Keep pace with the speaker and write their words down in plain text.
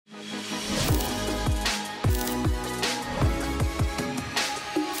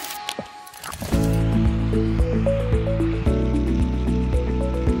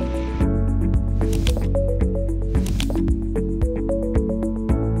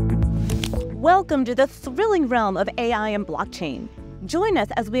Welcome to the thrilling realm of AI and blockchain. Join us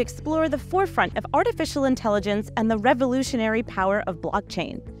as we explore the forefront of artificial intelligence and the revolutionary power of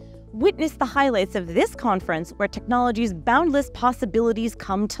blockchain. Witness the highlights of this conference where technology's boundless possibilities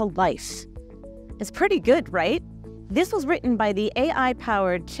come to life. It's pretty good, right? This was written by the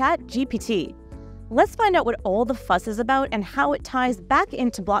AI-powered ChatGPT. Let's find out what all the fuss is about and how it ties back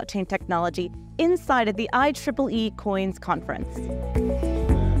into blockchain technology inside of the IEEE COINS Conference.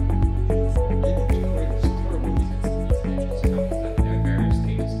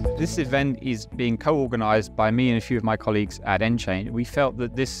 This event is being co-organized by me and a few of my colleagues at nChain. We felt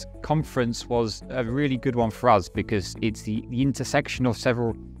that this conference was a really good one for us because it's the intersection of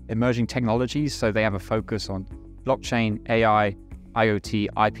several emerging technologies. So they have a focus on blockchain, AI, IoT,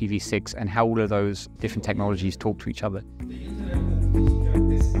 IPv6, and how all of those different technologies talk to each other.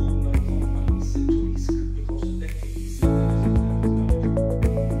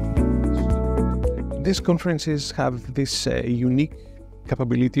 These conferences have this unique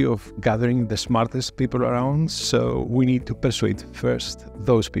capability of gathering the smartest people around, so we need to persuade first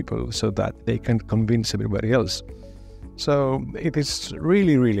those people so that they can convince everybody else. So it is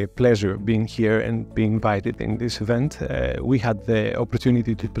really a pleasure being here and being invited in this event. We had the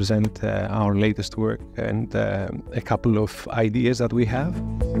opportunity to present our latest work and a couple of ideas that we have.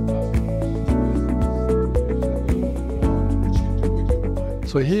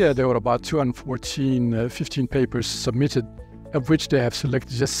 So here there were about 15 papers submitted, of which they have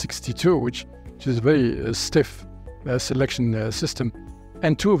selected just 62, which is a very stiff selection system,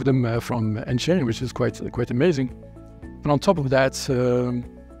 and 2 of them from nChain, which is quite amazing. And on top of that,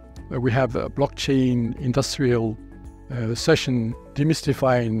 we have a blockchain industrial session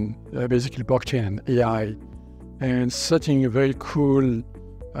demystifying basically blockchain and AI, and setting a very cool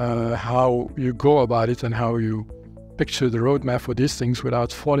how you go about it and how you picture the roadmap for these things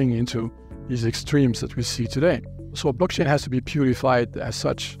without falling into these extremes that we see today. So blockchain has to be purified as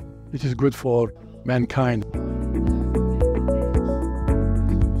such. It is good for mankind.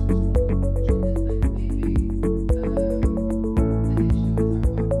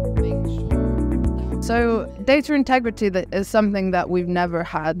 So data integrity is something that we've never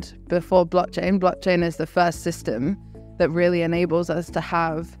had before blockchain. Blockchain is the first system that really enables us to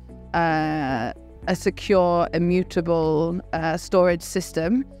have a secure, immutable storage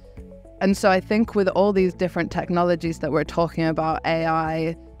system. And so I think with all these different technologies that we're talking about,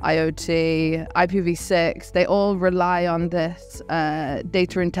 AI, IoT, IPv6, they all rely on this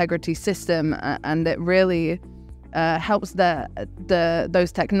data integrity system, and it really helps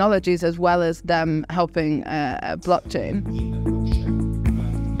those technologies as well as them helping blockchain.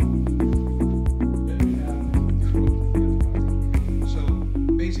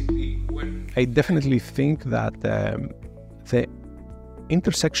 I definitely think that the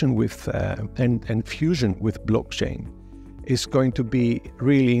intersection with and fusion with blockchain is going to be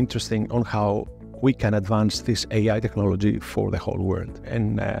really interesting on how we can advance this AI technology for the whole world.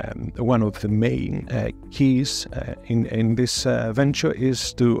 And one of the main keys in this venture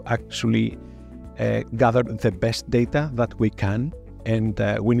is to actually gather the best data that we can, and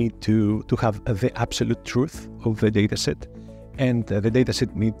we need to have the absolute truth of the data set. And the data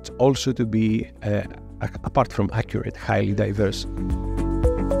set needs also to be, apart from accurate, highly diverse.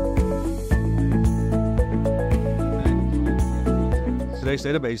 Today's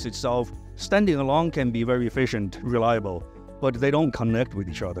database itself, standing alone, can be very efficient, reliable, but they don't connect with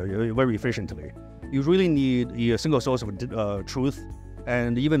each other very efficiently. You really need a single source of truth,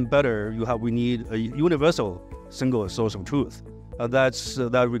 and even better, we need a universal single source of truth.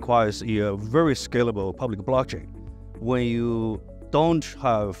 That requires a very scalable public blockchain. When you don't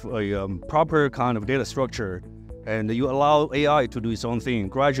have a proper kind of data structure, and you allow AI to do its own thing,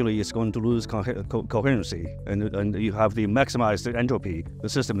 gradually it's going to lose coherency, and you have the maximized entropy. The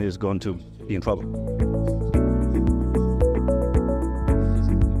system is going to be in trouble.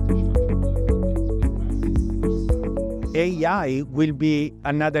 AI will be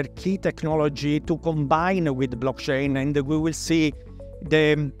another key technology to combine with blockchain, and we will see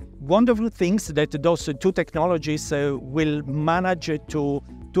the wonderful things that those 2 technologies will manage to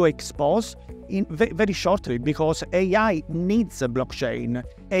expose in very shortly, because AI needs a blockchain.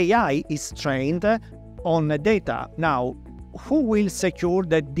 AI is trained on data. Now, who will secure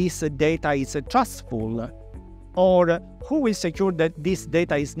that this data is trustful? Or who will secure that this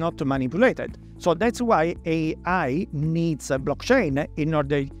data is not manipulated? So that's why AI needs a blockchain in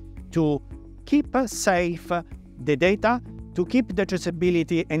order to keep safe the data, to keep the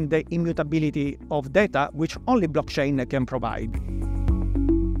traceability and the immutability of data, which only blockchain can provide.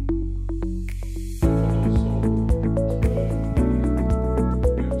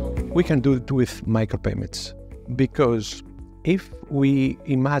 we can do it with micropayments, because if we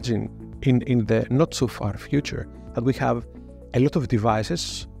imagine in the not so far future that we have a lot of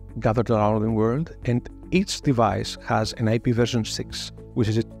devices gathered around the world, and each device has an IPv6, which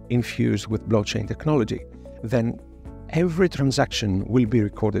is infused with blockchain technology, then every transaction will be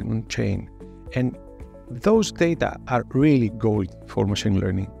recorded on chain. And those data are really gold for machine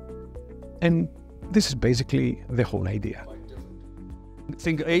learning. And this is basically the whole idea. I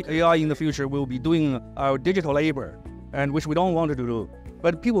think AI in the future will be doing our digital labor, and which we don't want to do.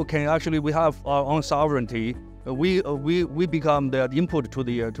 But people can actually, we have our own sovereignty. We become the input to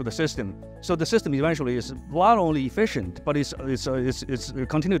the system. So the system eventually is not only efficient, but it's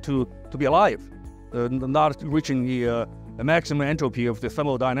continue to be alive, not reaching the maximum entropy of the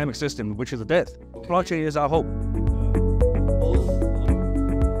thermodynamic system, which is death. Blockchain is our hope.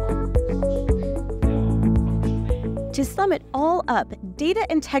 To sum it all up, data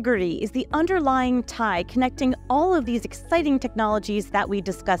integrity is the underlying tie connecting all of these exciting technologies that we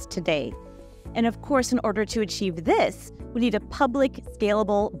discussed today. And of course, in order to achieve this, we need a public,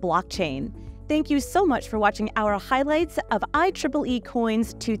 scalable blockchain. Thank you so much for watching our highlights of IEEE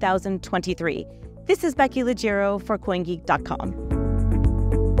Coins 2023. This is Becky Legiro for CoinGeek.com.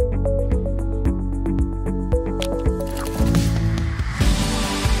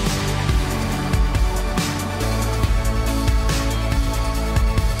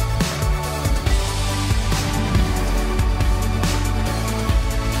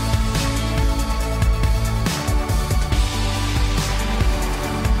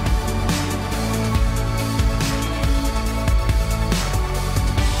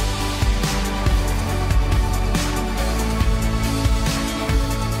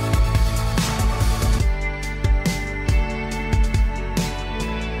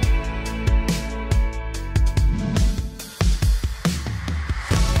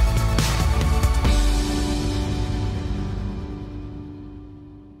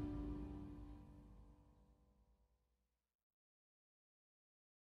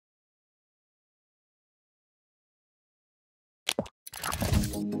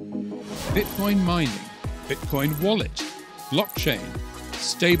 Bitcoin mining, Bitcoin wallet, blockchain,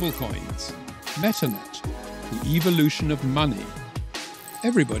 stablecoins, MetaNet, the evolution of money.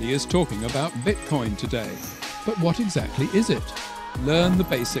 Everybody is talking about Bitcoin today, but what exactly is it? Learn the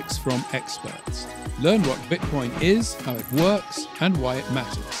basics from experts. Learn what Bitcoin is, how it works, and why it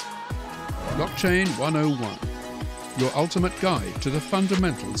matters. Blockchain 101, your ultimate guide to the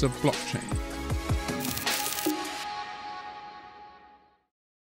fundamentals of blockchain.